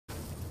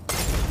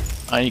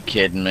Are you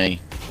kidding me?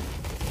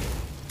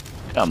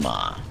 Come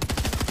on.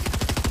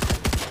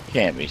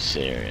 Can't be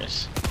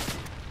serious.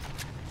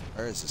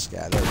 Where is this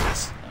guy? There he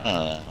is.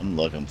 I'm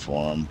looking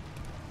for him.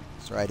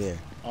 It's right here.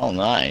 Oh,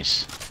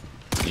 nice.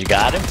 You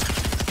got him?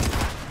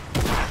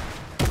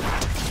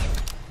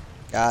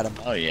 Got him.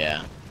 Oh,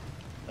 yeah.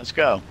 Let's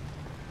go.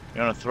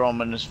 You want to throw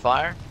him in this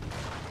fire?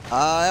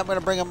 I'm going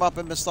to bring him up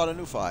and start a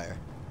new fire.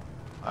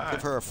 All right.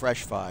 Give her a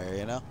fresh fire,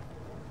 you know?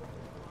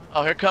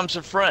 Oh, here comes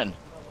a friend.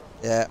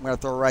 Yeah, I'm going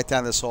to throw her right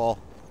down this hall.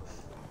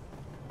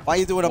 Why are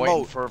you doing a Waiting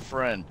boat? for a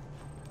friend.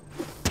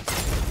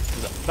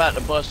 About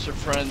to bust her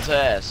friend's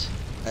ass.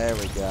 There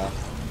we go.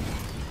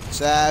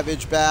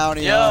 Savage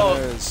bounty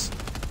hunters.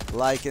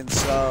 Like and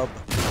sub.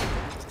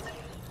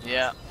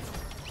 Yeah.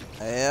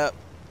 Yep.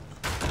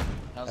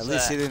 How's At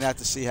least that? he didn't have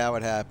to see how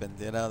it happened.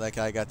 You know, that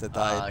guy got to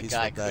die a peaceful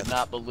guy death. could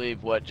not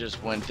believe what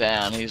just went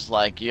down. He's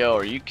like, yo,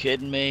 are you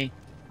kidding me?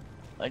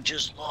 I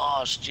just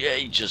lost. Yeah,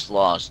 you just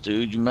lost,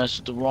 dude. You messed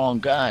with the wrong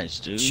guys,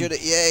 dude. You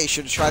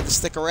should have tried to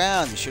stick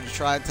around. You should have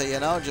tried to, you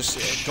know,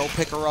 just go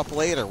pick her up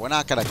later. We're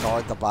not going to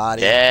guard the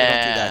body. Yeah. We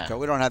don't do that.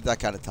 We don't have that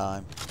kind of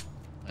time.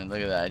 And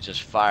look at that. I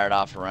just fired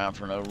off around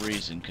for no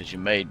reason because you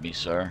made me,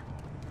 sir.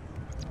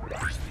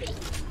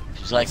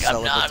 She's like,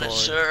 I'm not a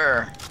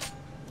sir.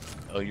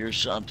 Oh, you're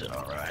something,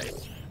 all right.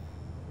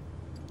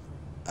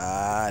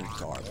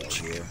 Garbage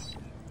here.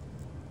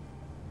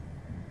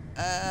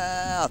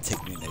 I'll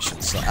take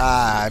munition slide.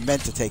 I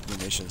meant to take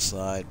munition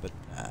slide, but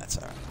that's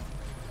alright.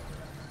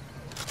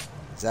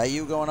 Is that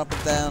you going up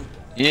and down?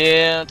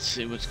 Yeah, let's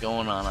see what's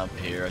going on up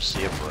here. I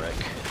see a brick.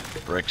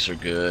 Bricks are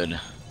good.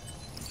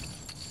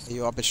 Are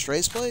you up at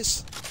Stray's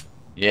place?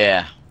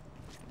 Yeah.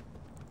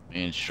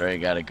 Me and Stray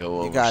gotta go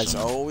over You guys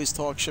some always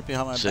talk shit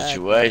behind my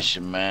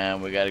situation,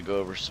 man. We gotta go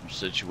over some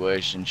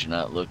situations. You're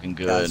not looking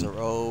good. You guys are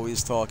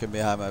always talking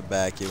behind my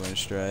back, you and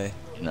Stray.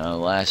 You know,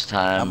 last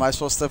time. How am I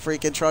supposed to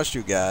freaking trust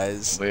you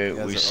guys?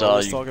 We saw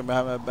you talking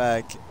behind my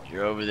back.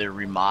 You're over there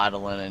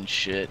remodeling and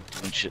shit,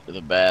 doing shit to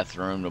the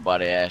bathroom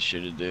nobody asked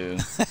you to do.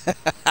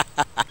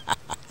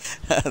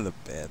 The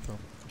bathroom.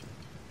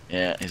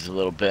 Yeah, he's a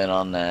little bent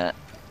on that.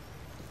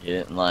 You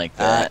didn't like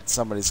that.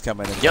 Somebody's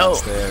coming in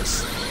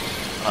downstairs.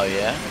 Oh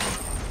yeah?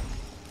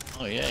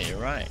 Oh yeah, you're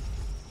right.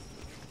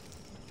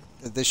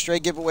 Did the Stray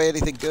give away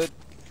anything good?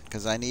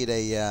 Because I need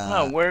a.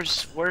 No,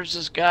 where's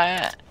this guy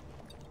at?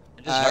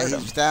 I just heard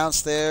him. He's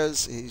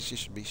downstairs. He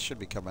should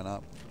be coming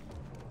up.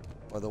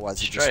 Otherwise,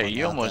 Stray,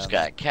 you almost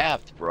got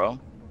capped, bro.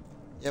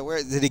 Yeah,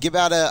 where did he give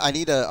out a? I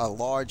need a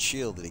large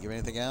shield. Did he give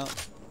anything out?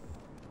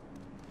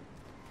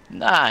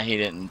 Nah, he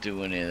didn't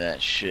do any of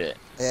that shit.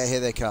 Yeah, here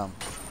they come.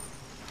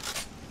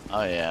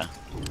 Oh yeah,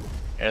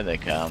 here they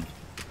come.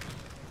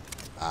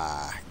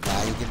 Now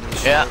you give me the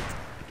shield. Yeah.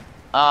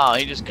 Oh,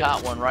 he just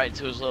caught one right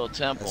to his little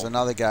temple. There's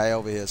another guy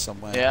over here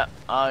somewhere. Yeah.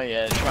 Oh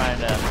yeah, trying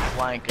to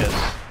flank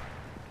us.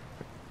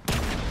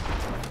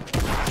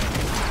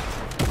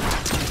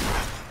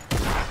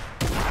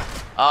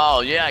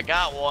 Oh yeah, I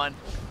got one.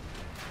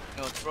 You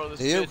gonna throw this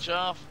bitch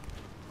off?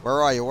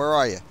 Where are you? Where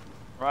are you?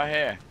 Right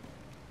here.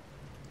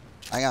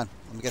 Hang on.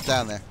 Let me get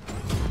down there.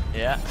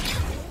 Yeah.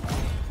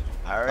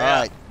 Hurry up.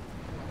 All right.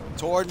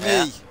 Toward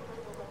me.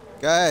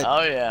 Go ahead.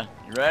 Oh yeah.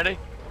 You ready?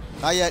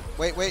 Not yet.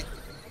 Wait.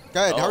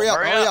 Go ahead. Hurry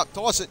up.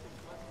 Toss it.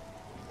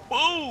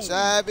 Boom.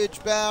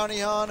 Savage bounty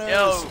hunters.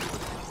 Yo.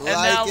 And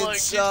now look,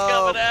 he's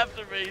coming sub.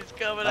 after me. He's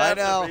coming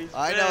after me.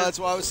 I know. That's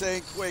why I was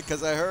saying quick,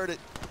 because I heard it.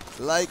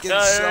 Like and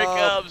sub. sub. Here it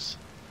comes.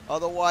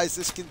 Otherwise,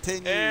 this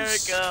continues. Here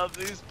it comes.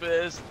 He's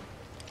pissed.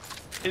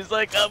 He's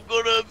like, I'm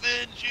gonna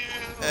avenge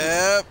you.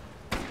 Yep.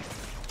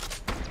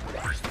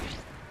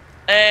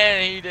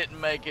 And he didn't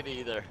make it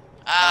either.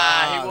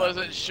 He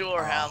wasn't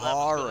sure how that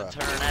was going to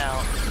turn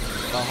out.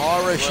 The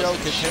horror show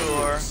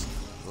continues.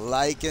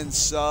 Like and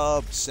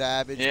sub,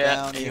 Savage Bounty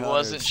Hunters. He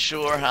wasn't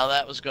sure how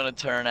that was going to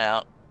turn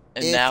out.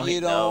 And now he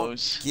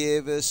knows. If you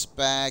don't give us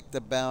back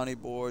the bounty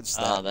boards,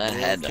 that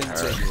had to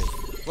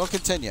hurt. We'll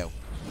continue.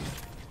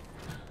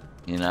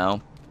 You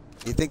know?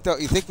 You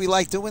think we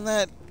like doing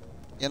that?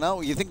 You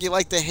know? You think you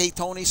like the Hey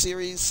Tony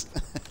series?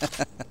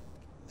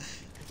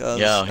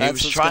 Yo, he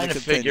was trying to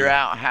figure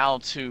out how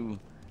to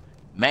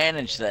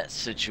manage that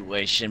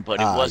situation, but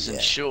he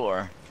wasn't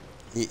sure.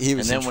 He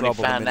was in trouble. And then when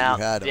he found out,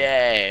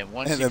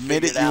 once and he the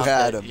minute you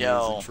had him, he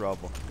was in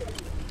trouble.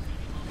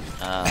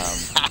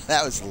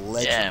 That was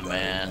legendary,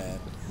 man.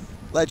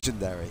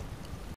 Legendary.